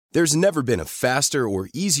There's never been a faster or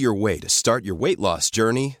easier way to start your weight loss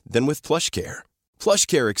journey than with PlushCare.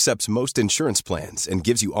 PlushCare accepts most insurance plans and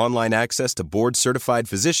gives you online access to board-certified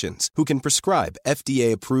physicians who can prescribe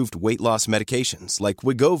FDA-approved weight loss medications like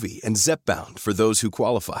Wegovy and Zepbound for those who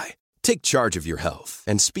qualify. Take charge of your health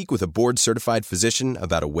and speak with a board-certified physician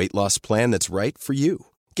about a weight loss plan that's right for you.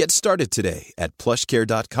 Get started today at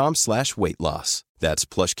plushcare.com/weight-loss. That's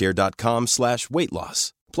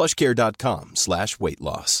plushcare.com/weight-loss.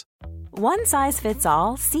 plushcare.com/weight-loss. One size fits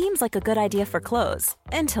all seems like a good idea for clothes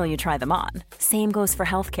until you try them on. Same goes for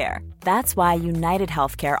healthcare. That's why United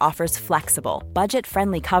Healthcare offers flexible,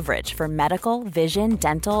 budget-friendly coverage for medical, vision,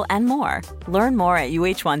 dental, and more. Learn more at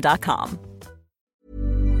uh1.com.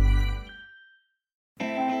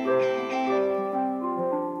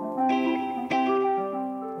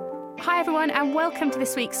 Hi everyone and welcome to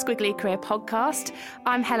this week's Squiggly Career Podcast.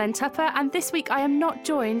 I'm Helen Tupper and this week I am not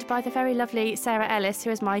joined by the very lovely Sarah Ellis,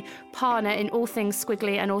 who is my partner in all things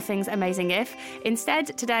squiggly and all things Amazing If.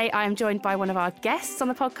 Instead, today I am joined by one of our guests on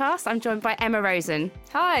the podcast. I'm joined by Emma Rosen.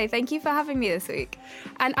 Hi, thank you for having me this week.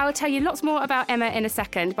 And I will tell you lots more about Emma in a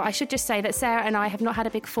second, but I should just say that Sarah and I have not had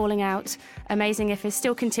a big falling out. Amazing If is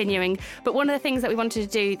still continuing. But one of the things that we wanted to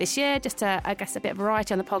do this year, just to, I guess, a bit of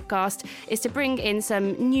variety on the podcast, is to bring in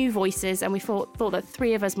some new voices, and we thought that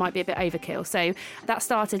three of us might be a bit overkill. So that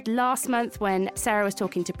started last month when Sarah was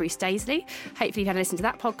talking to Bruce Daisley. Hopefully you've had a listen to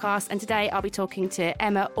that podcast. And today I'll be talking to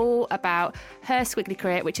Emma all about her squiggly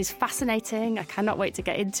career, which is fascinating. I cannot wait to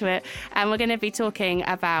get into it. And we're going to be talking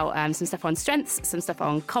about some stuff on strengths, some stuff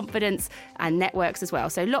on confidence and networks as well.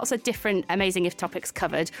 So lots of different Amazing If topics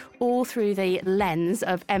covered, all through the lens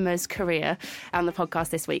of Emma's career on the podcast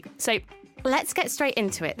this week. So let's get straight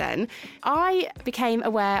into it then. I became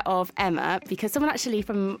aware of Emma because someone actually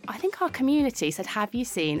from, I think, our community said, have you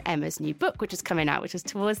seen Emma's new book, which is coming out, which was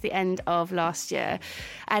towards the end of last year.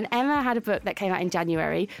 And Emma had a book that came out in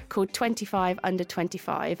January called 25 Under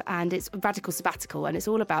 25, and it's a radical sabbatical, and it's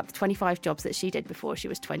all about the 25 jobs that she did before she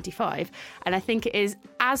was 25. And I think it is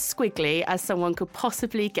as squiggly as someone could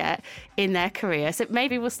possibly get in their career. So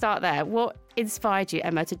maybe we'll start there. What inspired you,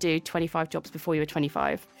 Emma, to do 25 jobs before you were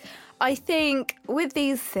 25? I think with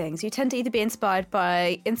these things, you tend to either be inspired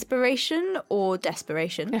by inspiration or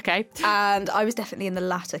desperation. Okay. And I was definitely in the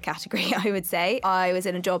latter category, I would say. I was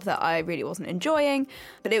in a job that I really wasn't enjoying,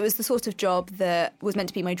 but it was the sort of job that was meant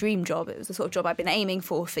to be my dream job. It was the sort of job I'd been aiming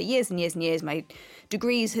for years and years and years. My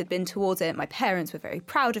degrees had been towards it. My parents were very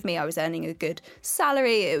proud of me. I was earning a good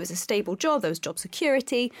salary. It was a stable job. There was job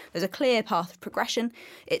security. There was a clear path of progression.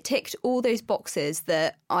 It ticked all those boxes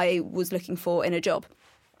that I was looking for in a job.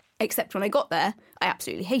 Except when I got there, I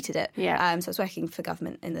absolutely hated it. Yeah. So I was working for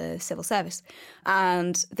government in the civil service.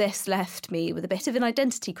 And this left me with a bit of an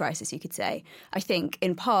identity crisis, you could say. I think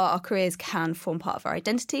in part, our careers can form part of our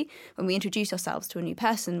identity. When we introduce ourselves to a new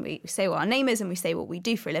person, we say what our name is and we say what we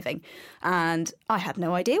do for a living. And I had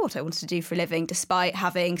no idea what I wanted to do for a living, despite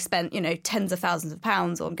having spent, tens of thousands of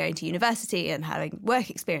pounds on going to university and having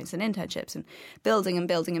work experience and internships and building and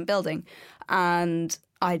building and building. And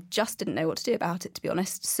I just didn't know what to do about it, to be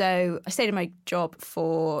honest. So I stayed in my job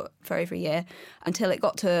for over a year until it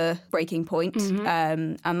got to breaking point.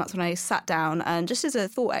 And that's when I sat down and, just as a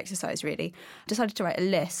thought exercise, really, decided to write a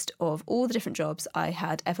list of all the different jobs I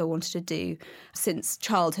had ever wanted to do since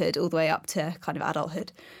childhood all the way up to kind of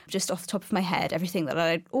adulthood. Just off the top of my head, everything that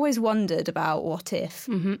I'd always wondered about, what if.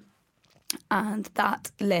 And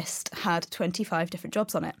that list had 25 different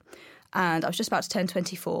jobs on it. And I was just about to turn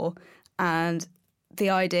 24, and the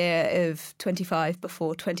idea of 25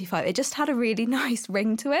 before 25, it just had a really nice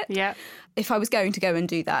ring to it. Yeah. If I was going to go and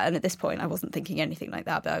do that, and at this point I wasn't thinking anything like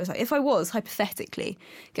that, but I was like, if I was hypothetically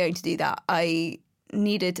going to do that, I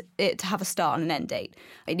needed it to have a start and an end date.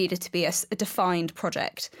 It needed to be a defined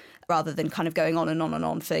project rather than kind of going on and on and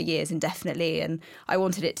on for years indefinitely. And I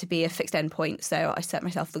wanted it to be a fixed end point. So I set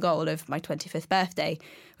myself the goal of my 25th birthday,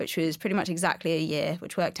 which was pretty much exactly a year,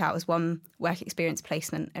 which worked out as one work experience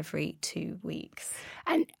placement every 2 weeks.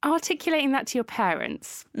 And articulating that to your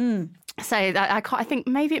parents. So I think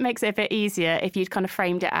maybe it makes it a bit easier if you'd kind of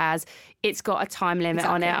framed it as it's got a time limit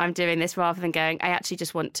on it. I'm doing this, rather than going, I actually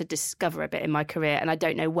just want to discover a bit in my career and I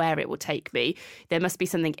don't know where it will take me. There must be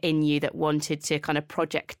something in you that wanted to kind of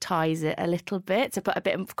projectize it a little bit, to put a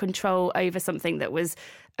bit of control over something that was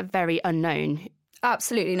very unknown.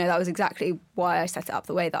 Absolutely. No, that was exactly why I set it up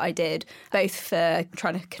the way that I did, both for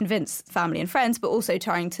trying to convince family and friends, but also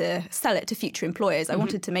trying to sell it to future employers. I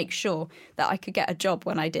wanted to make sure that I could get a job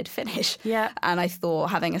when I did finish. Yeah. And I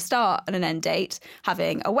thought having a start and an end date,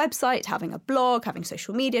 having a website, having a blog, having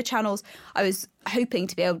social media channels, I was hoping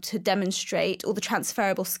to be able to demonstrate all the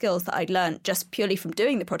transferable skills that I'd learned just purely from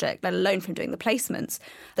doing the project, let alone from doing the placements,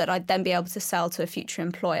 that I'd then be able to sell to a future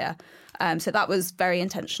employer. So that was very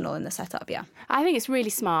intentional in the setup, yeah. I think it's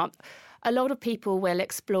really smart. A lot of people will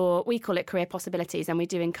explore, we call it career possibilities, and we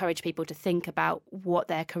do encourage people to think about what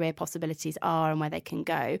their career possibilities are and where they can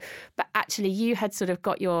go. But actually, you had sort of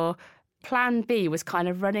got your plan B was kind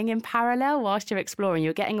of running in parallel whilst you're exploring.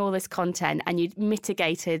 You're getting all this content and you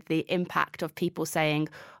mitigated the impact of people saying,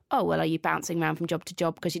 oh, well, are you bouncing around from job to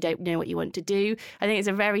job because you don't know what you want to do? I think it's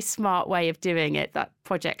a very smart way of doing it, that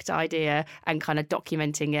project idea, and kind of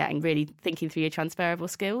documenting it and really thinking through your transferable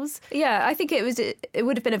skills. Yeah, I think it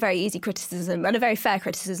would have been a very easy criticism and a very fair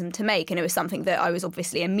criticism to make. And it was something that I was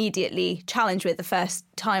obviously immediately challenged with the first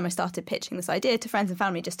time I started pitching this idea to friends and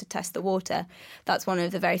family just to test the water. That's one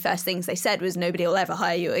of the very first things they said was, nobody will ever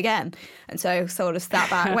hire you again. And so I sort of sat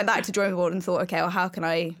back, went back to drawing board and thought, okay, well, how can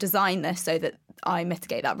I design this so that I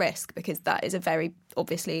mitigate that risk, because that is a very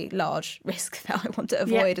obviously large risk that I want to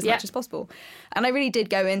avoid as much as possible. And I really did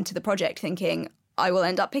go into the project thinking I will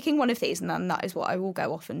end up picking one of these and then that is what I will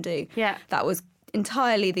go off and do. Yeah. That was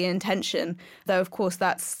entirely the intention, though of course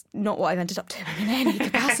that's not what I've ended up doing in any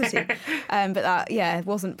capacity. But that,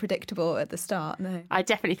 wasn't predictable at the start, no. I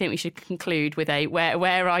definitely think we should conclude with a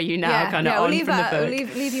where are you now kind of we'll on leave from that, the book.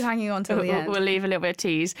 We'll leave you hanging on till the end. We'll leave a little bit of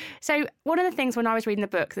tease. So one of the things when I was reading the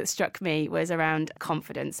book that struck me was around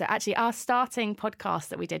confidence. So actually our starting podcasts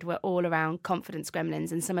that we did were all around confidence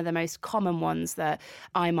gremlins, and some of the most common ones that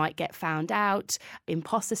I might get found out,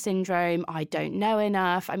 imposter syndrome, I don't know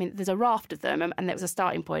enough. I mean, there's a raft of them, and it was a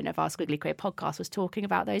starting point of our Squiggly Career podcast was talking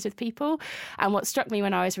about those with people. And what struck me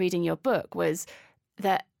when I was reading your book was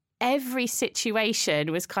that every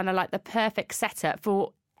situation was kind of like the perfect setup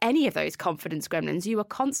for any of those confidence gremlins. You were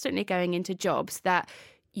constantly going into jobs that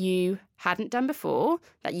you hadn't done before,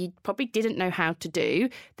 that you probably didn't know how to do,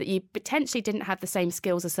 that you potentially didn't have the same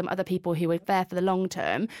skills as some other people who were there for the long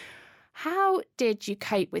term. How did you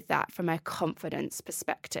cope with that from a confidence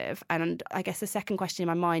perspective? And I guess the second question in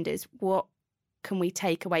my mind is, what can we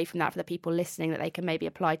take away from that for the people listening that they can maybe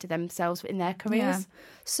apply to themselves in their careers? Yeah.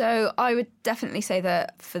 So I would definitely say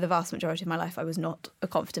that for the vast majority of my life, I was not a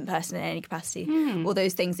confident person in any capacity. All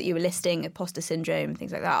those things that you were listing, imposter syndrome,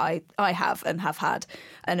 things like that, I have and have had,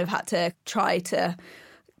 and have had to try to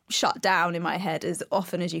shut down in my head as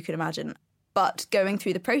often as you can imagine. But going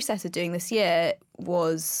through the process of doing this year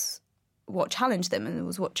was what challenged them and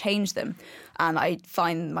was what changed them. And I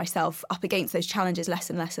find myself up against those challenges less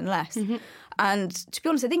and less and less. And to be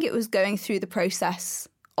honest, I think it was going through the process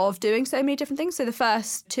of doing so many different things. So the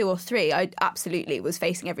first 2 or 3, I absolutely was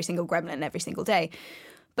facing every single gremlin every single day.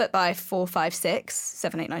 But by 4, 5, 6,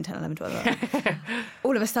 7, 8, 9, 10, 11, 12,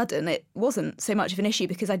 all of a sudden it wasn't so much of an issue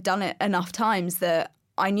because I'd done it enough times that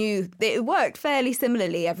I knew it worked fairly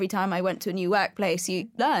similarly every time I went to a new workplace. You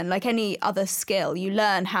learn, like any other skill, you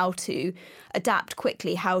learn how to adapt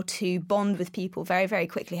quickly, how to bond with people very, very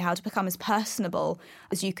quickly, how to become as personable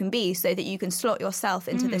as you can be so that you can slot yourself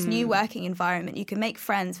into this new working environment. You can make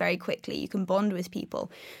friends very quickly. You can bond with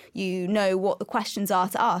people. You know what the questions are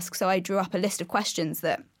to ask. So I drew up a list of questions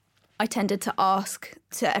that I tended to ask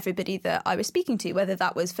to everybody that I was speaking to, whether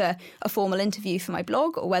that was for a formal interview for my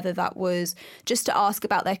blog or whether that was just to ask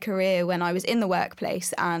about their career when I was in the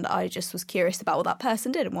workplace and I just was curious about what that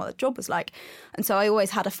person did and what the job was like. And so I always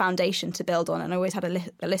had a foundation to build on, and I always had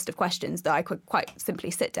a list of questions that I could quite simply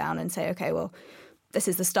sit down and say, okay, well, this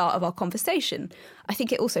is the start of our conversation. I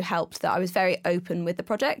think it also helped that I was very open with the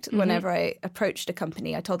project. Whenever I approached a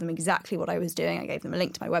company, I told them exactly what I was doing. I gave them a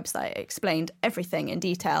link to my website. I explained everything in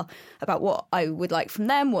detail about what I would like from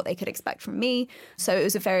them, what they could expect from me. So it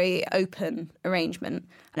was a very open arrangement,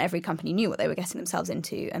 and every company knew what they were getting themselves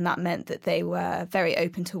into, and that meant that they were very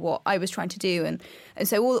open to what I was trying to do. And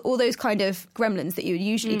so all those kind of gremlins that you would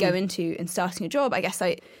usually go into in starting a job, I guess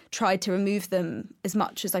I tried to remove them as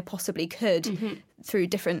much as I possibly could through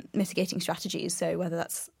different mitigating strategies. So whether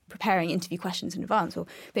that's preparing interview questions in advance or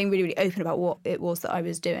being really, really open about what it was that I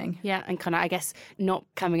was doing. Yeah, and kind of, I guess, not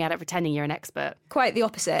coming at it pretending you're an expert. Quite the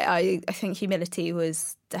opposite. I think humility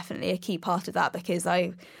was definitely a key part of that, because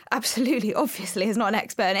I absolutely, obviously, is not an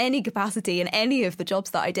expert in any capacity in any of the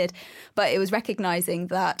jobs that I did, but it was recognising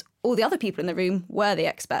that all the other people in the room were the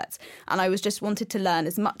experts, and I was just wanted to learn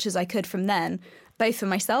as much as I could from them both for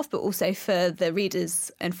myself, but also for the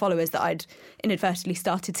readers and followers that I'd inadvertently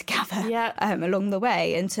started to gather along the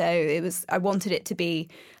way. And so I wanted it to be,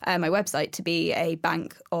 my website to be a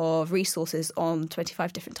bank of resources on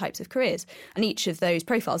 25 different types of careers. And each of those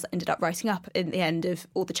profiles ended up writing up in the end of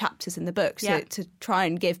all the chapters in the book. So to try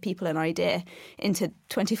and give people an idea into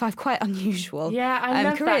 25 quite unusual I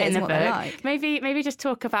love careers that in the and what book. they like. Maybe just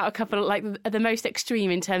talk about a couple, like the most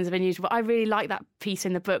extreme in terms of unusual. But I really like that piece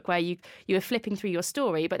in the book where you were flipping through your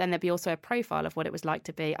story, but then there'd be also a profile of what it was like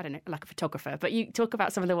to be, I don't know, like a photographer. But you talk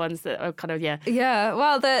about some of the ones that are kind of, Yeah,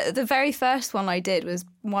 well, the very first one I did was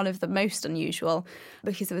one of the most unusual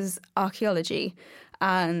because it was archaeology.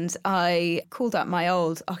 And I called up my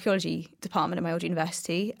old archaeology department at my old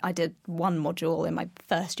university. I did one module in my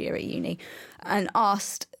first year at uni and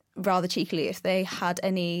asked rather cheekily if they had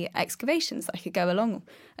any excavations that I could go along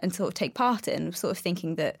and sort of take part in, sort of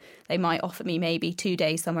thinking that they might offer me maybe 2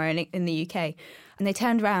 days somewhere in the UK. And they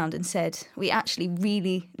turned around and said, we actually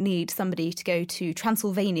really need somebody to go to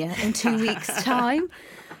Transylvania in 2 weeks' time.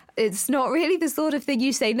 It's not really the sort of thing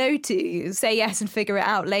you say no to. You say yes and figure it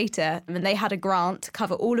out later. And they had a grant to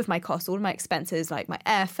cover all of my costs, all of my expenses, like my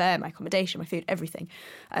airfare, my accommodation, my food, everything.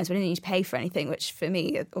 And so I didn't need to pay for anything, which for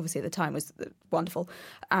me, obviously at the time, was wonderful.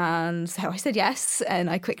 And so I said yes. And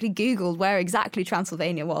I quickly Googled where exactly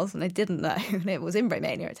Transylvania was. And I didn't know. And it was in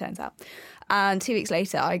Romania, it turns out. And 2 weeks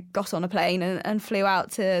later, I got on a plane and flew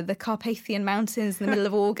out to the Carpathian Mountains in the middle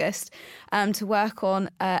of August to work on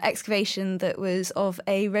excavation that was of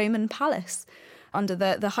a Roman palace under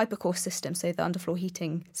the hypercore system, so the underfloor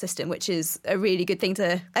heating system, which is a really good thing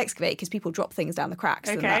to excavate because people drop things down the cracks,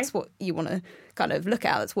 and that's what you want to kind of look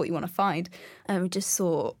at. That's what you want to find. And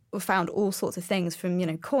we found all sorts of things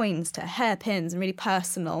from, coins to hairpins and really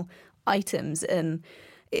personal items, and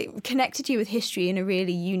it connected you with history in a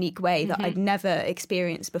really unique way that I'd never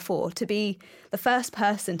experienced before. To be the first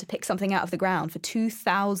person to pick something out of the ground for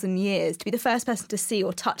 2,000 years, to be the first person to see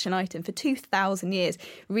or touch an item for 2,000 years,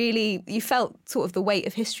 really, you felt sort of the weight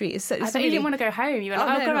of history. I bet you didn't want to go home. You were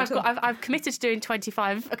like, I've committed to doing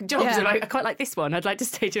 25 jobs, and I quite like this one. I'd like to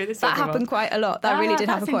stay doing this one. That happened quite a lot. That really did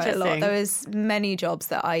happen quite a lot. There There was many jobs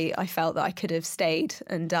that I felt that I could have stayed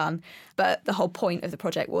and done. But the whole point of the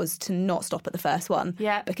project was to not stop at the first one.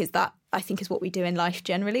 Yeah. Because that, I think, is what we do in life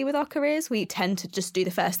generally with our careers. We tend to just do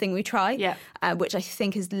the first thing we try, which I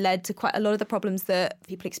think has led to quite a lot of the problems that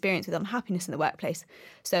people experience with unhappiness in the workplace.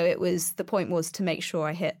 So the point was to make sure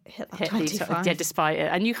I hit that 25. Yeah, despite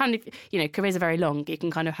it. And you kind of, careers are very long. You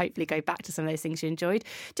can kind of hopefully go back to some of those things you enjoyed.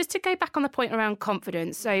 Just to go back on the point around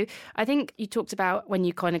confidence. So I think you talked about when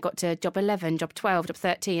you kind of got to job 11, job 12, job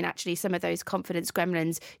 13, actually some of those confidence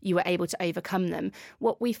gremlins, you were able to overcome them.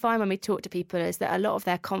 What we find when we talk to people is that a lot of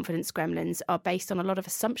their confidence gremlins are based on a lot of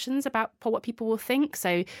assumptions about what people will think.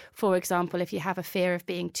 So, for example, if you have a fear of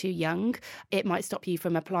being too young, it might stop you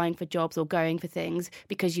from applying for jobs or going for things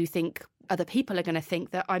because you think other people are going to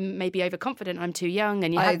think that I'm maybe overconfident, I'm too young,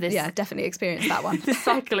 and you have this... Yeah, definitely experienced that one. The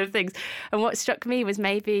cycle of things. And what struck me was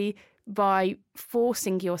maybe by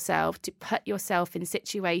forcing yourself to put yourself in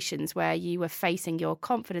situations where you were facing your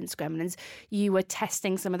confidence gremlins, you were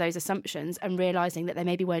testing some of those assumptions and realising that they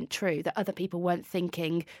maybe weren't true, that other people weren't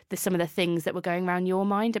thinking some of the things that were going around your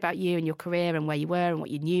mind about you and your career and where you were and what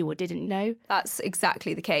you knew or didn't know. That's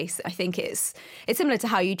exactly the case. I think it's similar to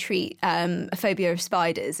how you treat a phobia of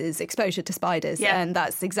spiders is exposure to spiders. And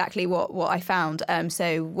that's exactly what I found.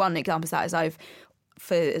 So one example of that is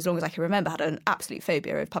for as long as I can remember, had an absolute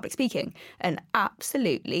phobia of public speaking and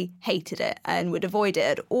absolutely hated it and would avoid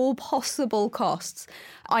it at all possible costs.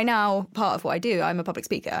 I now, part of what I do, I'm a public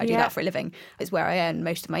speaker. I do that for a living. It's where I earn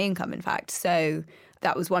most of my income, in fact. So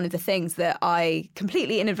that was one of the things that I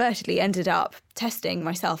completely inadvertently ended up testing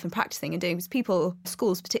myself and practicing and doing. Because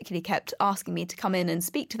schools particularly kept asking me to come in and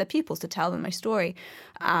speak to their pupils to tell them my story.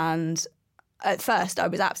 And at first, I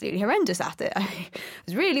was absolutely horrendous at it. I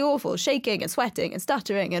was really awful, shaking and sweating and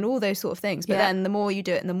stuttering and all those sort of things. But then the more you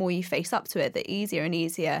do it and the more you face up to it, the easier and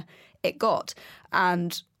easier it got.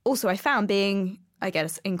 And also I found being, I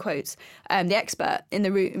guess, in quotes, the expert in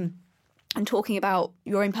the room and talking about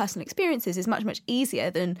your own personal experiences is much, much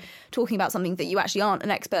easier than talking about something that you actually aren't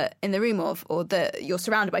an expert in the room of, or that you're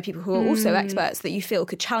surrounded by people who are also experts that you feel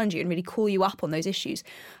could challenge you and really call you up on those issues.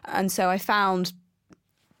 And so I found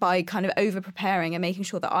by kind of over preparing and making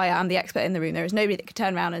sure that I am the expert in the room. There is nobody that could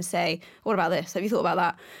turn around and say, what about this? Have you thought about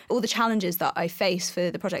that? All the challenges that I face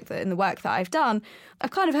for the project and the work that I've done,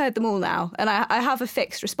 I've kind of heard them all now. And I have a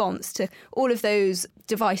fixed response to all of those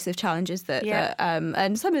divisive challenges that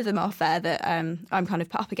and some of them are fair that I'm kind of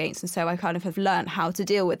put up against. And so I kind of have learned how to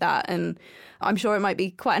deal with that. And I'm sure it might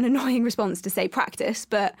be quite an annoying response to say practice,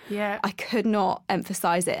 but I could not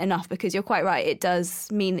emphasise it enough, because you're quite right. It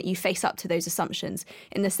does mean that you face up to those assumptions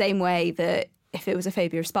in the same way that if it was a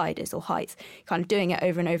phobia of spiders or heights, kind of doing it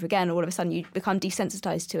over and over again, all of a sudden you become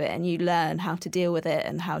desensitised to it and you learn how to deal with it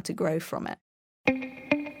and how to grow from it.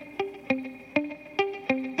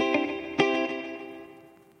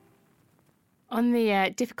 On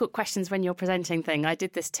the difficult questions when you're presenting thing, I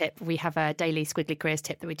did this tip. We have a daily Squiggly Careers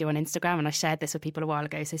tip that we do on Instagram, and I shared this with people a while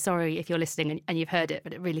ago. So sorry if you're listening and you've heard it,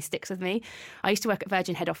 but it really sticks with me. I used to work at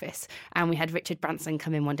Virgin head office, and we had Richard Branson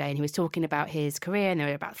come in one day, and he was talking about his career, and there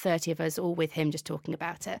were about 30 of us all with him just talking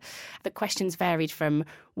about it. The questions varied from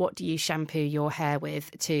what do you shampoo your hair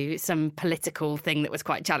with to some political thing that was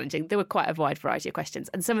quite challenging. There were quite a wide variety of questions,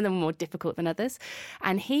 and some of them were more difficult than others.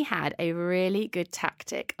 And he had a really good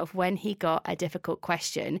tactic of when he got a difficult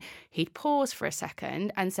question, he'd pause for a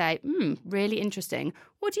second and say, really interesting.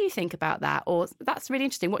 What do you think about that? Or that's really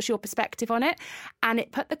interesting. What's your perspective on it? And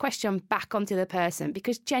it put the question back onto the person,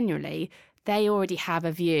 because generally they already have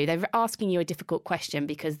a view. They're asking you a difficult question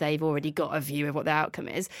because they've already got a view of what the outcome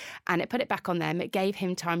is. And it put it back on them. It gave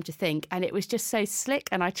him time to think. And it was just so slick.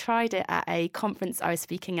 And I tried it at a conference I was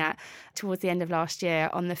speaking at towards the end of last year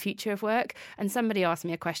on the future of work. And somebody asked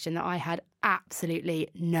me a question that I had absolutely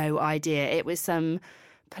no idea. It was some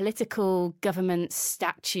political government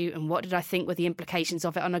statute and what did I think were the implications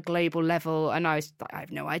of it on a global level, and I was like, I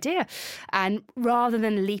have no idea. And rather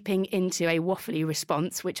than leaping into a waffly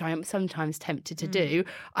response, which I am sometimes tempted to do,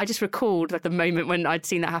 I just recalled the moment when I'd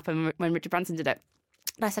seen that happen when Richard Branson did it.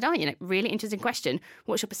 And I said, really interesting question.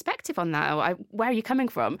 What's your perspective on that? Or where are you coming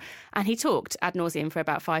from? And he talked ad nauseum for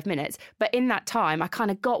about 5 minutes. But in that time, I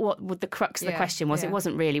kind of got what the crux of the question was. It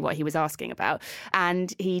wasn't really what he was asking about.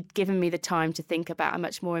 And he'd given me the time to think about a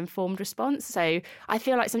much more informed response. So I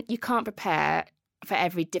feel like you can't prepare for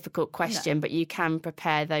every difficult question, but you can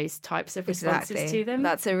prepare those types of responses to them.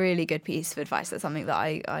 That's a really good piece of advice. That's something that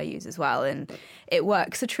I use as well. And it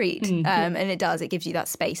works a treat. And it does. It gives you that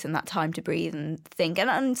space and that time to breathe and think.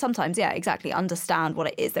 And sometimes, exactly, understand what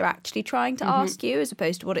it is they're actually trying to ask you as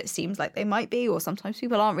opposed to what it seems like they might be. Or sometimes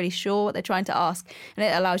people aren't really sure what they're trying to ask. And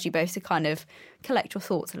it allows you both to kind of collect your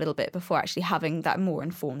thoughts a little bit before actually having that more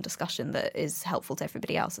informed discussion that is helpful to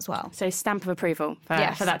everybody else as well. So stamp of approval for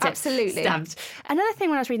that tip. Absolutely. Stamped. Another thing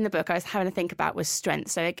when I was reading the book, I was having to think about was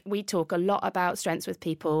strengths. So we talk a lot about strengths with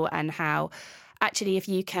people and how actually if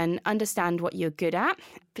you can understand what you're good at,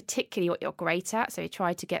 particularly what you're great at, so you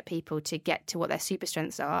try to get people to get to what their super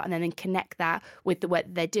strengths are and then connect that with the work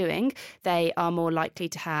that they're doing, they are more likely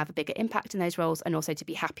to have a bigger impact in those roles and also to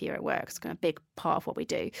be happier at work. It's kind of a big part of what we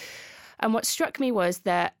do. And what struck me was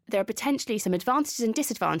that there are potentially some advantages and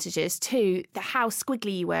disadvantages to how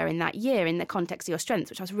squiggly you were in that year in the context of your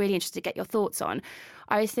strengths, which I was really interested to get your thoughts on.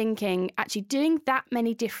 I was thinking actually doing that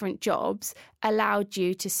many different jobs allowed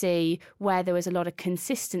you to see where there was a lot of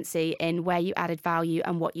consistency in where you added value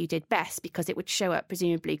and what you did best, because it would show up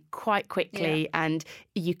presumably quite quickly and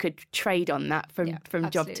you could trade on that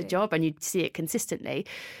from job to job and you'd see it consistently.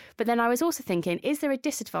 But then I was also thinking, is there a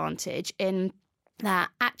disadvantage in that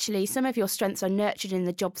actually some of your strengths are nurtured in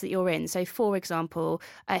the jobs that you're in? So, for example,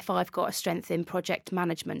 if I've got a strength in project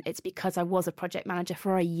management, it's because I was a project manager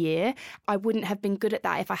for a year. I wouldn't have been good at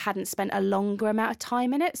that if I hadn't spent a longer amount of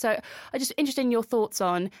time in it. So I'm just interested in your thoughts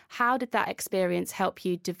on how did that experience help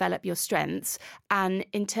you develop your strengths? And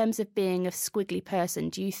in terms of being a squiggly person,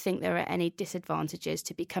 do you think there are any disadvantages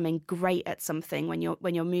to becoming great at something when you're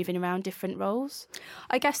moving around different roles?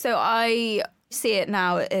 I guess so. I see it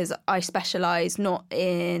now as I specialise not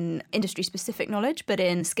in industry-specific knowledge, but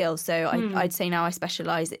in skills. So I'd say now I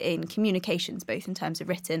specialise in communications, both in terms of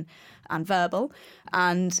written and verbal.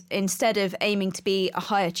 And instead of aiming to be a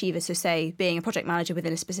high achiever, so say being a project manager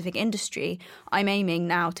within a specific industry, I'm aiming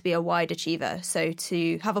now to be a wide achiever. So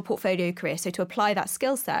to have a portfolio career, so to apply that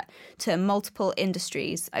skill set to multiple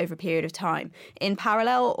industries over a period of time in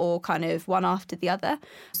parallel or kind of one after the other.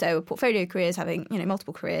 So a portfolio career is having,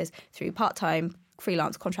 multiple careers through part-time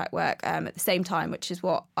freelance contract work at the same time, which is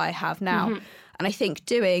what I have now. And I think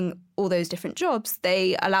doing all those different jobs,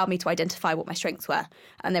 they allowed me to identify what my strengths were.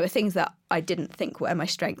 And there were things that I didn't think were my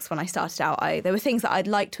strengths when I started out. There were things that I'd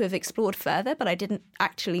like to have explored further, but I didn't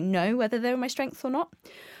actually know whether they were my strengths or not.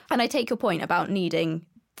 And I take your point about needing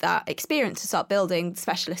that experience to start building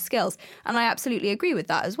specialist skills. And I absolutely agree with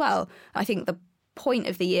that as well. I think the point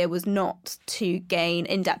of the year was not to gain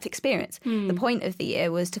in-depth experience. The point of the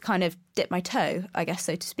year was to kind of dip my toe, I guess,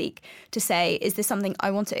 so to speak, to say, is this something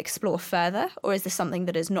I want to explore further, or is this something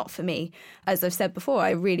that is not for me? As I've said before, I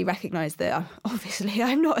really recognise that obviously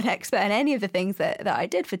I'm not an expert in any of the things that I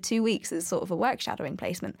did for 2 weeks as sort of a work shadowing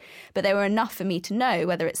placement, but they were enough for me to know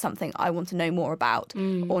whether it's something I want to know more about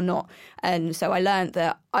or not. And so I learned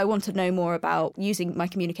that I want to know more about using my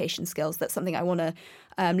communication skills. That's something I want to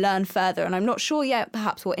learn further. And I'm not sure yet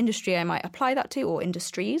perhaps what industry I might apply that to, or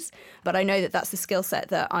industries, but I know that that's the skill set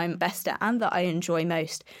that I'm best at and that I enjoy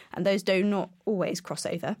most. And those do not always cross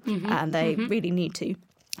over, and they really need to.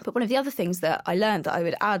 But one of the other things that I learned that I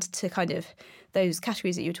would add to kind of those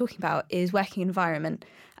categories that you were talking about is working environment.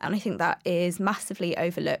 And I think that is massively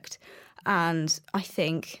overlooked. And I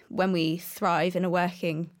think when we thrive in a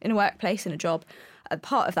workplace, in a job, a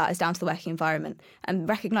part of that is down to the working environment, and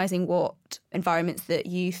recognising what environments that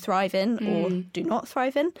you thrive in or do not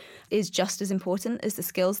thrive in is just as important as the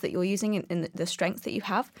skills that you're using and the strengths that you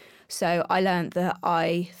have. So I learned that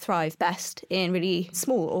I thrive best in really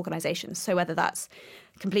small organisations. So whether that's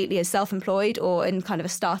completely as self-employed or in kind of a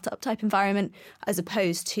startup type environment, as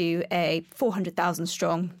opposed to a 400,000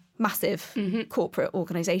 strong massive corporate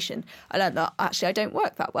organisation. I learned that actually I don't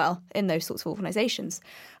work that well in those sorts of organisations.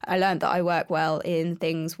 I learned that I work well in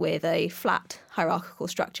things with a flat hierarchical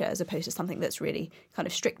structure as opposed to something that's really kind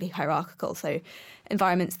of strictly hierarchical. So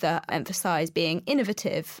environments that emphasise being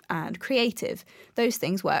innovative and creative, those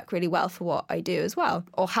things work really well for what I do as well,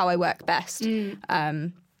 or how I work best,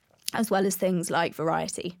 as well as things like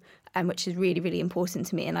variety, which is really, really important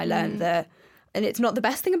to me. And I learned that, and it's not the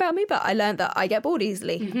best thing about me, but I learned that I get bored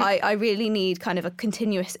easily. I really need kind of a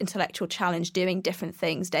continuous intellectual challenge, doing different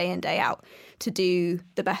things day in, day out to do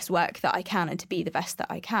the best work that I can and to be the best that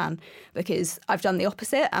I can, because I've done the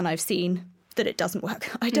opposite and I've seen that it doesn't work.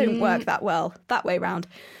 I don't work that well that way round.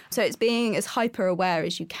 So it's being as hyper aware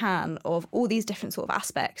as you can of all these different sort of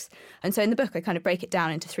aspects. And so in the book, I kind of break it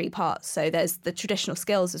down into 3 parts. So there's the traditional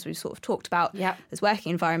skills, as we've sort of talked about. There's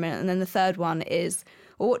working environment. And then the third one is,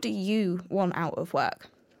 well, what do you want out of work?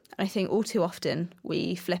 And I think all too often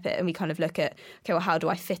we flip it and we kind of look at, okay, well, how do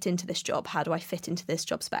I fit into this job? How do I fit into this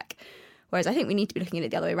job spec? Whereas I think we need to be looking at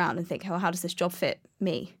it the other way around and think, well, how does this job fit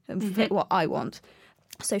me and fit what I want?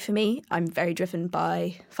 So for me, I'm very driven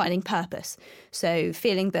by finding purpose. So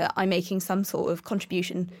feeling that I'm making some sort of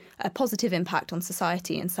contribution, a positive impact on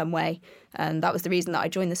society in some way. And that was the reason that I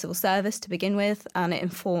joined the civil service to begin with. And it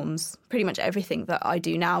informs pretty much everything that I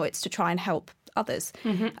do now. It's to try and help others.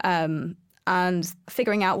 And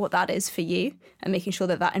figuring out what that is for you and making sure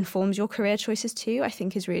that that informs your career choices too, I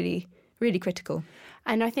think is really, really critical.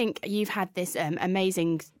 And I think you've had this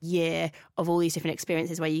amazing year of all these different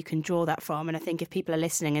experiences where you can draw that from. And I think if people are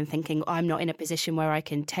listening and thinking, I'm not in a position where I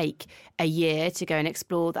can take a year to go and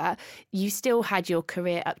explore that, you still had your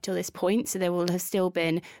career up till this point. So there will have still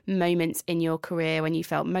been moments in your career when you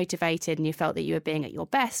felt motivated and you felt that you were being at your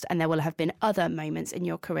best. And there will have been other moments in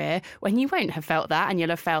your career when you won't have felt that, and you'll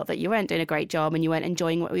have felt that you weren't doing a great job and you weren't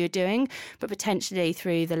enjoying what you were doing. But potentially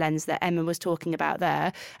through the lens that Emma was talking about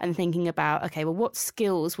there, and thinking about, OK, well, what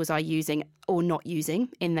skills was I using or not using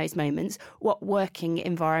in those moments? What working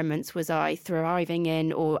environments was I thriving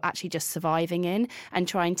in or actually just surviving in? And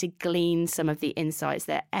trying to glean some of the insights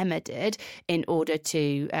that Emma did in order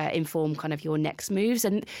to inform kind of your next moves.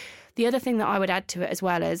 And the other thing that I would add to it as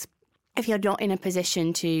well is, if you're not in a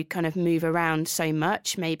position to kind of move around so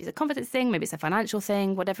much, maybe it's a confidence thing, maybe it's a financial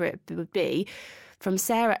thing, whatever it would be, from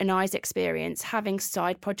Sarah and I's experience, having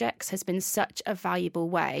side projects has been such a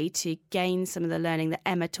valuable way to gain some of the learning that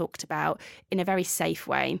Emma talked about in a very safe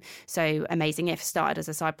way. So Amazing If started as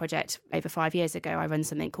a side project over 5 years ago. I run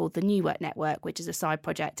something called the New Work Network, which is a side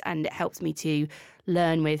project, and it helps me to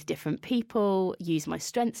learn with different people, use my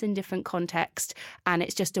strengths in different contexts. And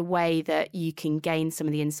it's just a way that you can gain some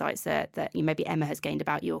of the insights that maybe Emma has gained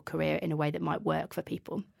about your career in a way that might work for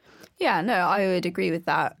people. Yeah, no, I would agree with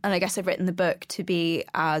that. And I guess I've written the book to be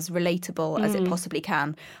as relatable as it possibly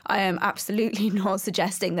can. I am absolutely not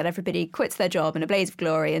suggesting that everybody quits their job in a blaze of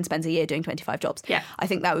glory and spends a year doing 25 jobs. Yeah. I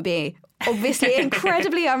think that would be obviously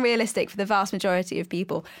incredibly unrealistic for the vast majority of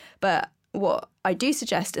people. But what I do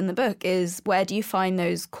suggest in the book is, where do you find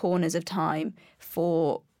those corners of time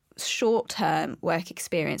for short-term work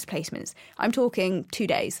experience placements, I'm talking 2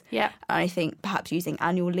 days. Yeah. And I think perhaps using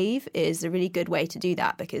annual leave is a really good way to do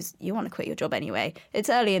that, because you want to quit your job anyway. It's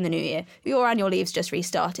early in the new year. Your annual leave's just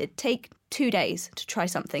restarted. Take 2 days to try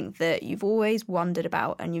something that you've always wondered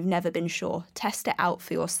about and you've never been sure. Test it out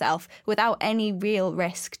for yourself without any real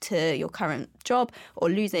risk to your current job or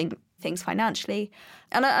losing things financially.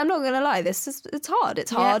 And I'm not going to lie, it's hard.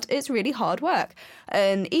 It's hard. Yeah. It's really hard work.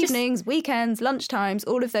 And evenings, weekends, lunchtimes,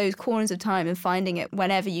 all of those corners of time, and finding it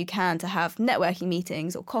whenever you can to have networking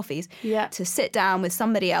meetings or coffees, to sit down with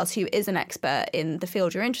somebody else who is an expert in the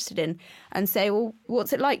field you're interested in and say, well,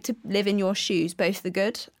 what's it like to live in your shoes, both the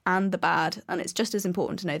good and the bad? And it's just as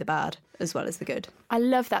important to know the bad as well as the good. I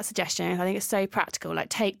love that suggestion. I think it's so practical. Like,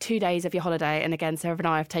 take 2 days of your holiday. And again, Sarah and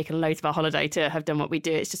I have taken loads of our holiday to have done what we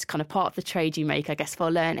do. It's just kind of part of the trade you make, I guess,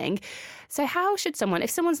 for learning. So how should someone,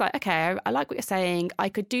 if someone's like, okay, I like what you're saying, I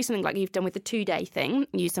could do something like you've done with the 2-day thing,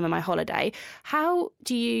 use some of my holiday. How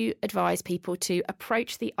do you advise people to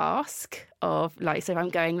approach the ask of, like, so if I'm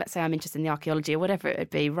going, let's say I'm interested in the archaeology or whatever it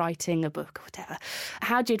would be, writing a book or whatever.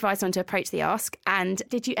 How do you advise someone to approach the ask? And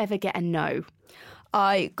did you ever get a no?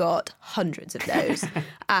 I got hundreds of no's.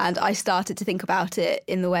 And I started to think about it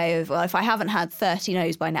in the way of, well, if I haven't had 30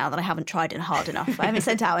 no's by now, then I haven't tried it hard enough. I haven't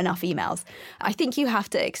sent out enough emails. I think you have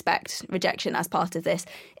to expect rejection as part of this,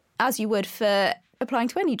 as you would for applying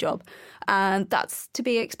to any job. And that's to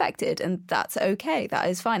be expected, and that's okay. That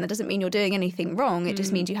is fine. That doesn't mean you're doing anything wrong. It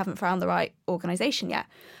just means you haven't found the right organisation yet.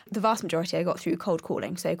 The vast majority I got through cold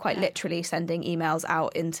calling, so quite literally sending emails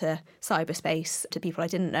out into cyberspace to people I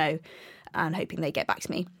didn't know and hoping they get back to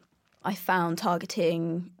me. I found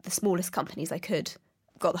targeting the smallest companies I could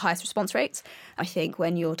got the highest response rates. I think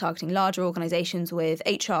when you're targeting larger organisations with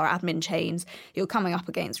HR admin chains, you're coming up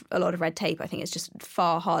against a lot of red tape. I think it's just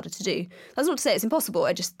far harder to do. That's not to say it's impossible.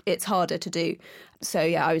 It's harder to do. So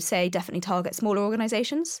yeah, I would say definitely target smaller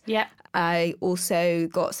organisations. Yeah. I also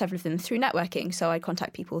got several of them through networking. So I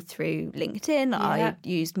contact people through LinkedIn. Yeah. I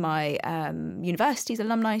used my university's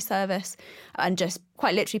alumni service and just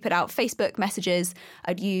quite literally put out Facebook messages.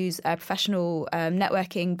 I'd use professional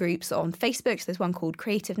networking groups on Facebook. So there's one called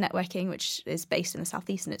Creative Networking, which is based in the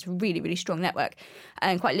Southeast, and it's a really, really strong network.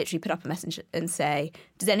 And quite literally put up a message and say,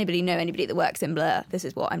 does anybody know anybody that works in Blur? This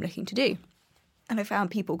is what I'm looking to do. And I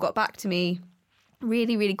found people got back to me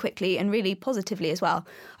really, really quickly and really positively as well.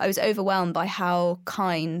 I was overwhelmed by how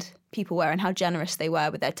kind people were and how generous they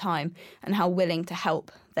were with their time and how willing to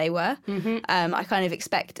help they were. Mm-hmm. I kind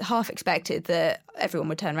of half expected that everyone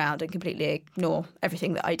would turn around and completely ignore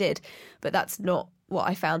everything that I did. But that's not what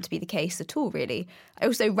I found to be the case at all, really. I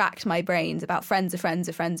also racked my brains about friends of friends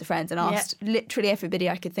of friends of friends and asked literally everybody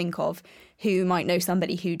I could think of who might know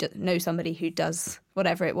somebody who knows somebody who does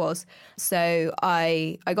whatever it was. So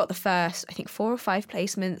I got the first, I think, 4 or 5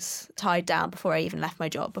 placements tied down before I even left my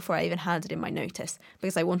job, before I even handed in my notice,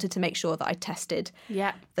 because I wanted to make sure that I tested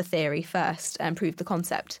the theory first and proved the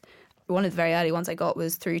concept. One of the very early ones I got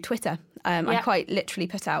was through Twitter. I quite literally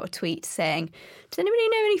put out a tweet saying, does anybody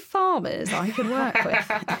know any farmers I could work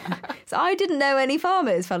with? So I didn't know any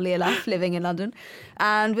farmers, funnily enough, living in London.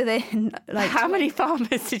 And within how many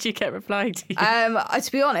farmers did you get replying to you?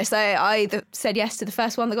 To be honest, I said yes to the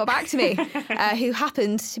first one that got back to me, who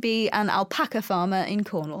happened to be an alpaca farmer in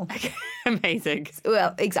Cornwall. Amazing.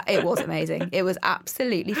 Well, exactly. It was amazing. It was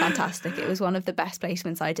absolutely fantastic. It was one of the best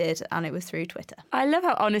placements I did, and it was through Twitter. I love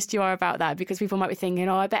how honest you are about that, because people might be thinking,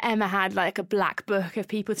 I bet Emma had like a black book of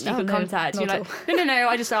people that you could contact. You're like, no,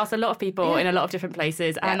 I just asked a lot of people in a lot of different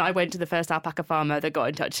places, and I went to the first alpaca farmer that got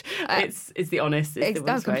in touch. It's the honest.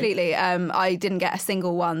 Completely. I didn't get a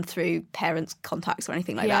single one through parents' contacts or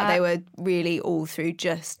anything like that. They were really all through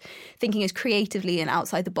just thinking as creatively and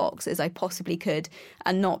outside the box as I possibly could,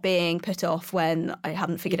 and not being put off when I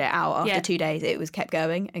hadn't figured it out after 2 days. It was kept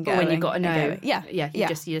going and going. Or when you got a no. You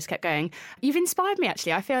just kept going. You've inspired me,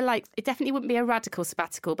 actually. I feel like it definitely wouldn't be a radical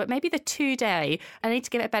sabbatical, but maybe the 2-day, I need to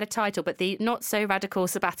give it a better title, but the not so radical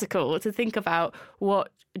sabbatical, to think about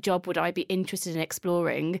what job would I be interested in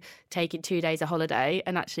exploring, taking 2 days of holiday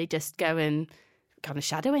and actually just go and kind of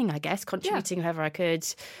shadowing, I guess, contributing whoever I could.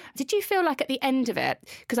 Did you feel like at the end of it,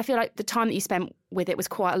 because I feel like the time that you spent with it was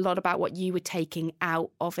quite a lot about what you were taking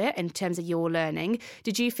out of it in terms of your learning,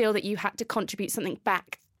 did you feel that you had to contribute something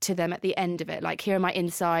back to them at the end of it? Like, here are my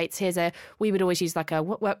insights, we would always use like a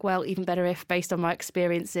what worked well, even better if, based on my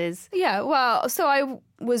experiences. Yeah, well, so I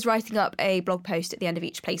was writing up a blog post at the end of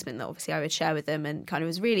each placement that obviously I would share with them, and kind of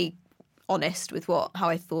was really honest with how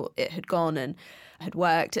I thought it had gone and had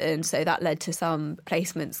worked. And so that led to some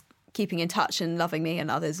placements keeping in touch and loving me, and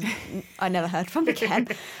others I never heard from again.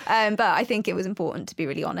 But I think it was important to be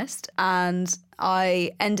really honest. And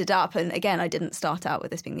I ended up, and again, I didn't start out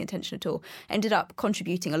with this being the intention at all, ended up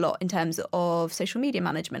contributing a lot in terms of social media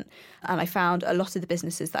management. And I found a lot of the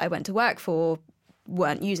businesses that I went to work for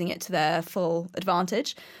weren't using it to their full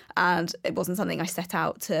advantage. And it wasn't something I set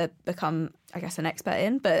out to become, I guess, an expert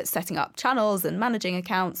in, but setting up channels and managing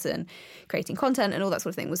accounts and creating content and all that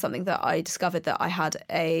sort of thing was something that I discovered that I had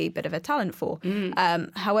a bit of a talent for.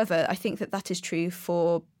 However, I think that is true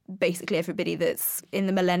for basically everybody that's in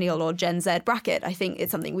the millennial or Gen Z bracket. I think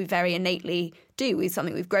it's something we very innately do. It's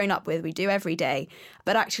something we've grown up with, we do every day.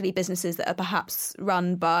 But actually businesses that are perhaps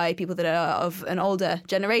run by people that are of an older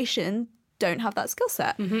generation don't have that skill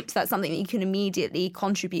set. So that's something that you can immediately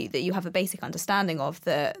contribute, that you have a basic understanding of,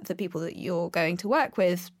 the people that you're going to work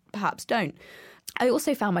with perhaps don't. I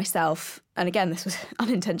also found myself, and again, this was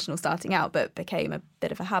unintentional starting out, but became a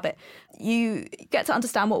bit of a habit. You get to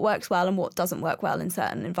understand what works well and what doesn't work well in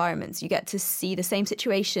certain environments. You get to see the same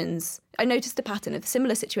situations. I noticed a pattern of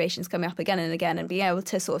similar situations coming up again and again, and being able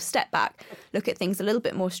to sort of step back, look at things a little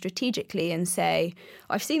bit more strategically and say,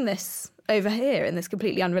 I've seen this over here in this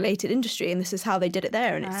completely unrelated industry, and this is how they did it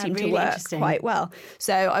there, and it seemed really to work quite well.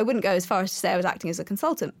 So I wouldn't go as far as to say I was acting as a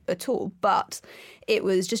consultant at all, but it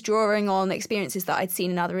was just drawing on experiences that I'd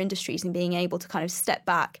seen in other industries and being able to kind of step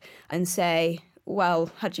back and say, well,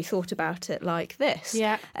 had you thought about it like this?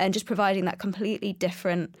 Yeah. And just providing that completely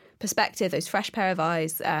different perspective, those fresh pair of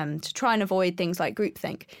eyes, to try and avoid things like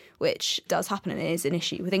groupthink, which does happen and is an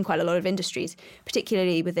issue within quite a lot of industries,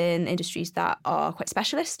 particularly within industries that are quite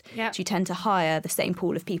specialist. Yeah. So you tend to hire the same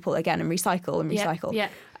pool of people again and recycle and recycle. Yeah.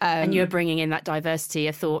 And you're bringing in that diversity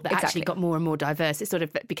of thought that actually got more and more diverse. It sort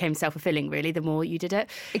of became self-fulfilling, really, the more you did it.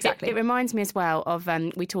 Exactly. It reminds me as well of,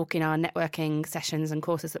 we talk in our networking sessions and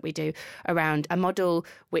courses that we do around a model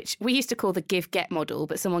which we used to call the give-get model,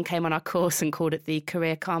 but someone came on our course and called it the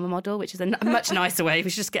career karma model, which is a much nicer way. We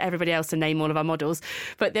should just get everybody else to name all of our models.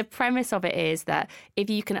 But the premise of it is that if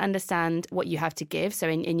you can understand what you have to give, so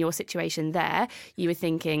in your situation there, you were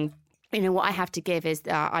thinking, what I have to give is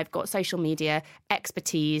that I've got social media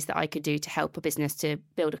expertise that I could do to help a business to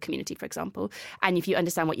build a community, for example. And if you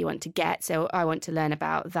understand what you want to get, so I want to learn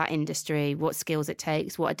about that industry, what skills it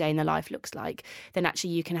takes, what a day in the life looks like, then actually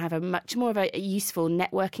you can have a much more of a useful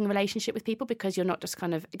networking relationship with people, because you're not just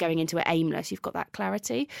kind of going into it aimless. You've got that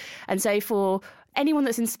clarity. And so for anyone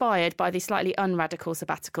that's inspired by the slightly unradical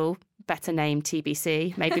sabbatical, better name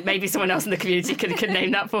TBC, maybe someone else in the community can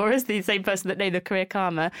name that for us, the same person that named the career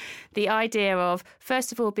karma, the idea of,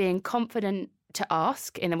 first of all, being confident to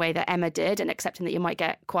ask in the way that Emma did, and accepting that you might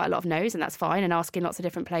get quite a lot of no's, and that's fine, and asking lots of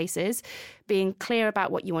different places, being clear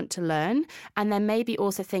about what you want to learn, and then maybe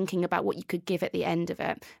also thinking about what you could give at the end of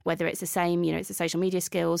it, whether it's the same, it's the social media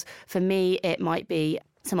skills. For me, it might be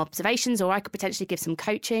some observations, or I could potentially give some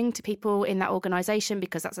coaching to people in that organisation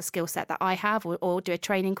because that's a skill set that I have, or do a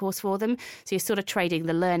training course for them. So you're sort of trading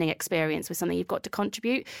the learning experience with something you've got to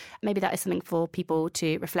contribute. Maybe that is something for people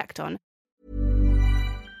to reflect on.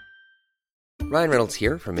 Ryan Reynolds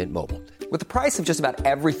here from Mint Mobile. With the price of just about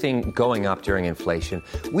everything going up during inflation,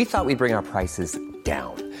 we thought we'd bring our prices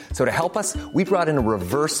down. So to help us, we brought in a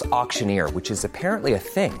reverse auctioneer, which is apparently a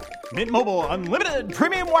thing. Mint Mobile Unlimited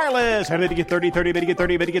Premium Wireless. How to get 30, 30, bit to get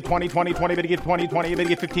 30, bit to get 20, 20, 20, bit to get 20, 20, bit to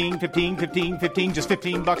get 15, 15, 15, 15, just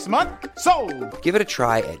 $15 a month? Sold! Give it a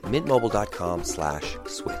try at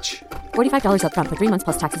mintmobile.com/switch. $45 up front for 3 months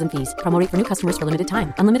plus taxes and fees. Promo rate for new customers for limited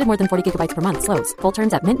time. Unlimited more than 40 gigabytes per month. Slows full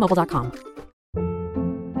terms at mintmobile.com.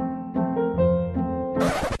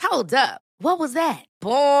 Hold up. What was that?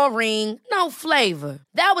 Boring. No flavor.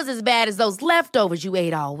 That was as bad as those leftovers you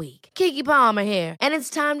ate all week. Keke Palmer here, and it's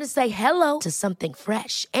time to say hello to something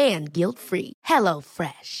fresh and guilt-free. Hello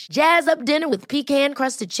Fresh. Jazz up dinner with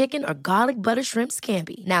pecan-crusted chicken or garlic butter shrimp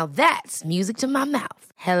scampi. Now that's music to my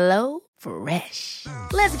mouth. Hello Fresh.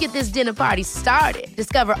 Let's get this dinner party started.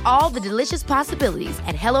 Discover all the delicious possibilities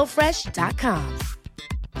at hellofresh.com.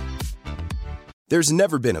 There's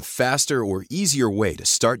never been a faster or easier way to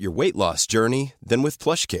start your weight loss journey than with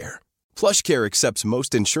PlushCare. PlushCare accepts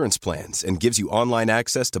most insurance plans and gives you online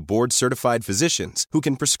access to board-certified physicians who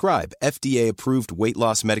can prescribe FDA-approved weight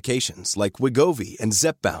loss medications like Wegovy and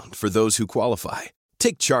Zepbound for those who qualify.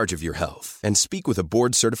 Take charge of your health and speak with a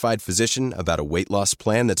board-certified physician about a weight loss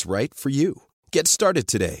plan that's right for you. Get started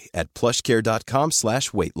today at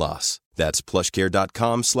plushcare.com/weightloss. That's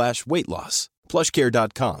plushcare.com/weightloss.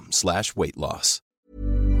 plushcare.com/weightloss.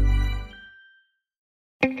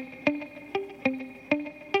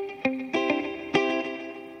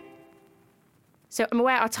 So I'm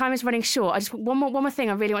aware our time is running short. One more thing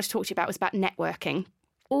I really want to talk to you about was about networking.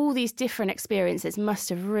 all these different experiences must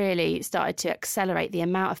have really started to accelerate the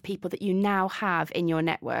amount of people that you now have in your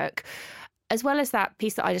network. As well as that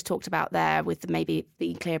piece that I just talked about there with maybe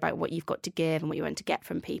being clear about what you've got to give and what you want to get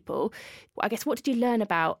from people, I guess what did you learn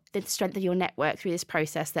about the strength of your network through this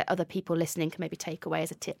process that other people listening can maybe take away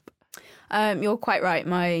as a tip? You're quite right.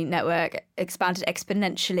 My network expanded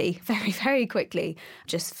exponentially very, very quickly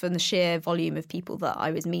just from the sheer volume of people that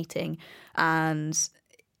I was meeting. And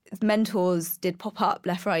mentors did pop up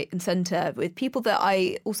left, right and centre with people that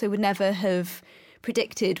I also would never have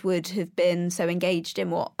predicted would have been so engaged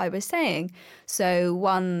in what I was saying. So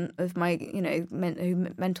one of my, who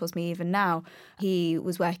mentors me even now, he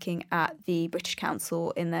was working at the British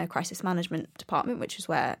Council in their crisis management department, which is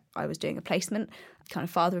where I was doing a placement, kind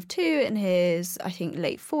of father of two in his, I think,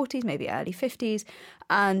 late 40s, maybe early 50s,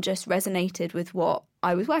 and just resonated with what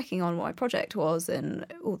I was working on, what my project was and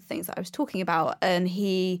all the things that I was talking about. And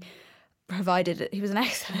he was an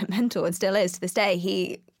excellent mentor and still is to this day.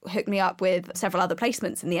 He hooked me up with several other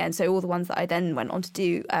placements in the end. So all the ones that I then went on to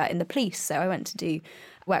do in the police. So I went to do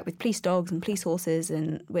work with police dogs and police horses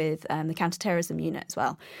and with the counter-terrorism unit as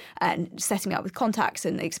well. And setting me up with contacts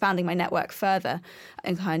and expanding my network further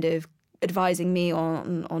and kind of advising me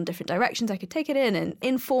on different directions I could take it in, and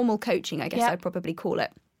informal coaching, I guess I'd probably call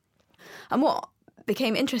it. And what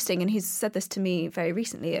became interesting, and he's said this to me very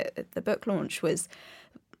recently at the book launch, was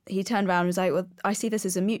he turned around and was like, well, I see this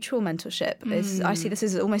as a mutual mentorship. I see this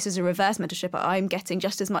as almost as a reverse mentorship. I'm getting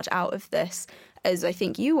just as much out of this as I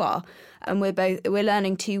think you are. And we're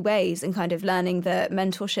learning two ways and kind of learning that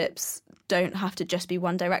mentorships don't have to just be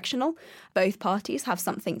one directional. Both parties have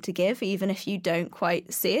something to give, even if you don't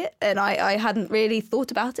quite see it. And I hadn't really thought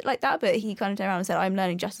about it like that, but he kind of turned around and said, I'm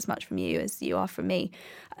learning just as much from you as you are from me.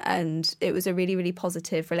 And it was a really, really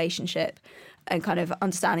positive relationship, and kind of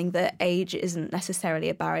understanding that age isn't necessarily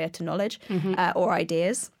a barrier to knowledge or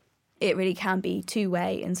ideas. It really can be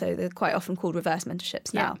two-way, and so they're quite often called reverse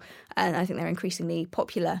mentorships now. And I think they're increasingly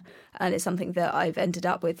popular, and it's something that I've ended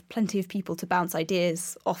up with plenty of people to bounce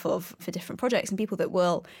ideas off of for different projects, and people that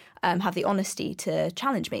will have the honesty to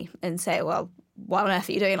challenge me and say, well, why on earth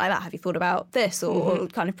are you doing it like that? Have you thought about this? Or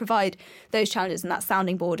kind of provide those challenges and that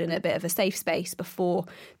sounding board in a bit of a safe space before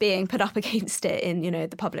being put up against it in,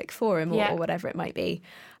 the public forum or whatever it might be.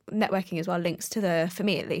 Networking as well links to for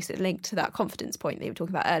me at least, it linked to that confidence point that you were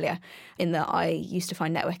talking about earlier, in that I used to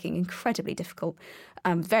find networking incredibly difficult.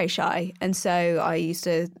 I'm very shy. And so I used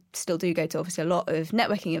to still do go to obviously a lot of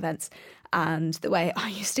networking events. And the way I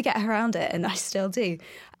used to get around it, and I still do,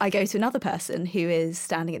 I go to another person who is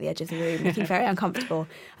standing at the edge of the room looking very uncomfortable.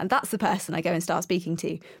 And that's the person I go and start speaking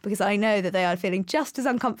to, because I know that they are feeling just as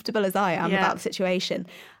uncomfortable as I am about the situation.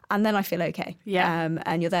 And then I feel okay.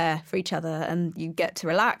 And you're there for each other, and you get to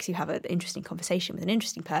relax. You have an interesting conversation with an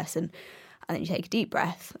interesting person. And then you take a deep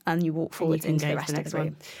breath and you walk forward into the rest of the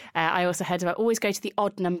room. I also heard about always go to the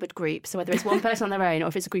odd-numbered group. So whether it's one person on their own or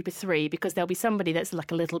if it's a group of three, because there'll be somebody that's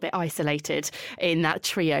like a little bit isolated in that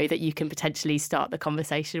trio that you can potentially start the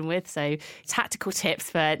conversation with. So tactical tips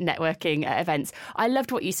for networking at events. I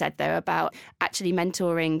loved what you said, though, about actually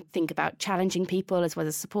mentoring. Think about challenging people as well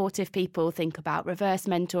as supportive people. Think about reverse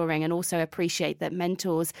mentoring, and also appreciate that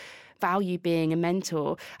mentors value being a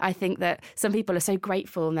mentor. I think that some people are so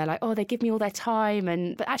grateful and they're like, oh, they give me all their time.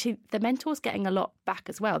 But actually the mentor's getting a lot back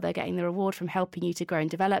as well. They're getting the reward from helping you to grow and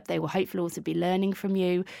develop. They will hopefully also be learning from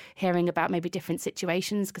you, hearing about maybe different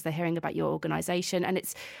situations because they're hearing about your organisation. And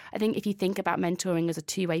I think if you think about mentoring as a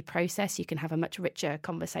two-way process, you can have a much richer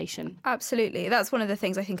conversation. Absolutely. That's one of the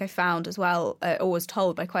things I think I found as well, or was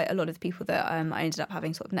told by quite a lot of the people that I ended up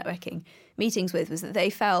having sort of networking meetings with, was that they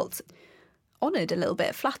felt honoured, a little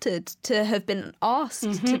bit flattered to have been asked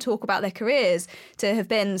to talk about their careers, to have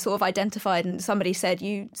been sort of identified, and somebody said,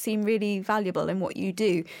 you seem really valuable in what you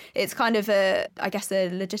do. It's kind of a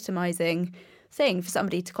legitimising thing for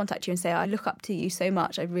somebody to contact you and say, I look up to you so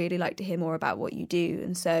much, I'd really like to hear more about what you do.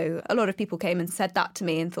 And so a lot of people came and said that to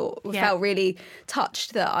me and felt really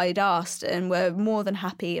touched that I'd asked, and were more than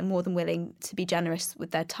happy and more than willing to be generous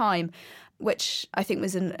with their time, which I think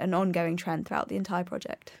was an ongoing trend throughout the entire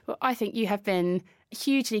project. Well, I think you have been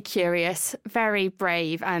hugely curious, very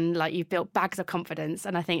brave, and you've built bags of confidence.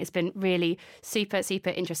 And I think it's been really super, super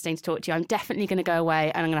interesting to talk to you. I'm definitely going to go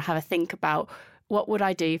away and I'm going to have a think about what would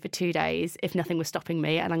I do for 2 days if nothing was stopping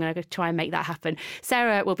me? And I'm going to try and make that happen.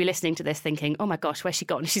 Sarah will be listening to this thinking, oh my gosh, where's she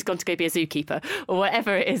gone? She's gone to go be a zookeeper or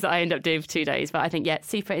whatever it is that I end up doing for 2 days. But I think, yeah,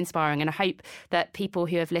 super inspiring. And I hope that people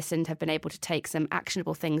who have listened have been able to take some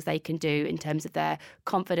actionable things they can do in terms of their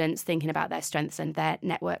confidence, thinking about their strengths and their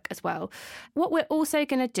network as well. What we're also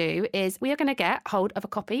going to do is we are going to get hold of a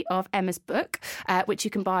copy of Emma's book, which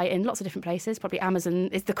you can buy in lots of different places. Probably Amazon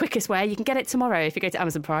is the quickest way. You can get it tomorrow if you go to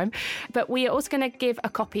Amazon Prime. But we are also going to give a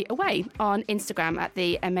copy away on Instagram at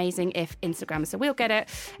the Amazing If Instagram. So we'll get it.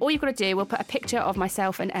 All you've got to do, we'll put a picture of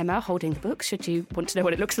myself and Emma holding the book, should you want to know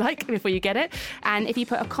what it looks like before you get it. And if you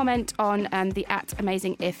put a comment on the at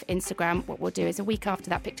Amazing If Instagram, what we'll do is a week after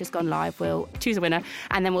that picture's gone live, we'll choose a winner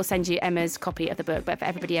and then we'll send you Emma's copy of the book. But for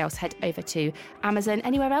everybody else, head over to Amazon.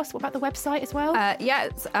 Anywhere else? What about the website as well? Yeah,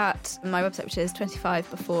 it's at my website, which is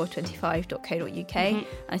 25before25.co.uk. And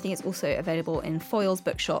I think it's also available in Foyles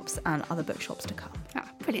bookshops and other bookshops to come.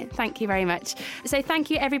 Brilliant. Thank you very much. So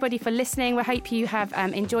thank you everybody for listening. We hope you have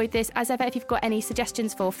enjoyed this. As ever, if you've got any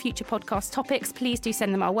suggestions for future podcast topics, please do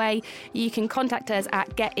send them our way. You can contact us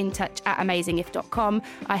at getintouch@amazingif.com.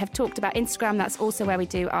 I have talked about Instagram. That's also where we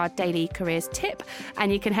do our daily careers tip.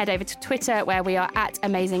 And you can head over to Twitter where we are at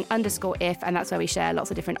amazing_if, and that's where we share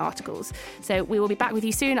lots of different articles. So we will be back with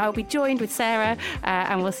you soon. I will be joined with Sarah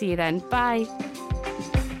and we'll see you then. Bye.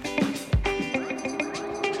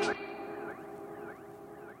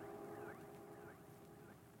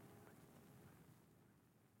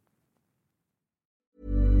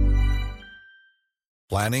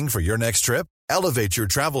 Planning for your next trip? Elevate your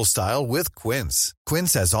travel style with Quince.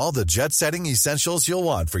 Quince has all the jet-setting essentials you'll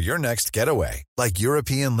want for your next getaway, like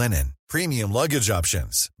European linen, premium luggage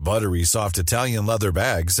options, buttery soft Italian leather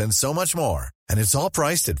bags, and so much more. And it's all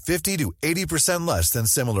priced at 50 to 80% less than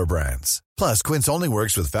similar brands. Plus, Quince only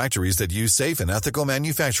works with factories that use safe and ethical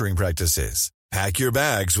manufacturing practices. Pack your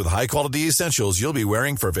bags with high-quality essentials you'll be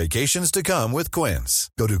wearing for vacations to come with Quince.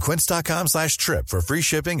 Go to quince.com/trip for free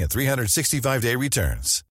shipping and 365-day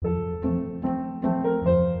returns.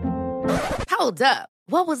 Hold up.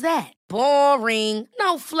 What was that? Boring.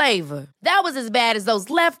 No flavor. That was as bad as those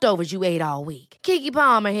leftovers you ate all week. Keke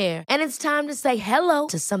Palmer here. And it's time to say hello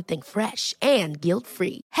to something fresh and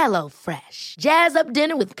guilt-free. Hello Fresh. Jazz up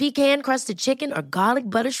dinner with pecan-crusted chicken or garlic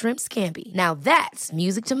butter shrimp scampi. Now that's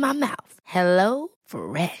music to my mouth. Hello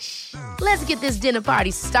Fresh. Let's get this dinner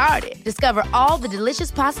party started. Discover all the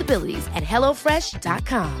delicious possibilities at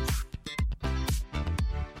HelloFresh.com.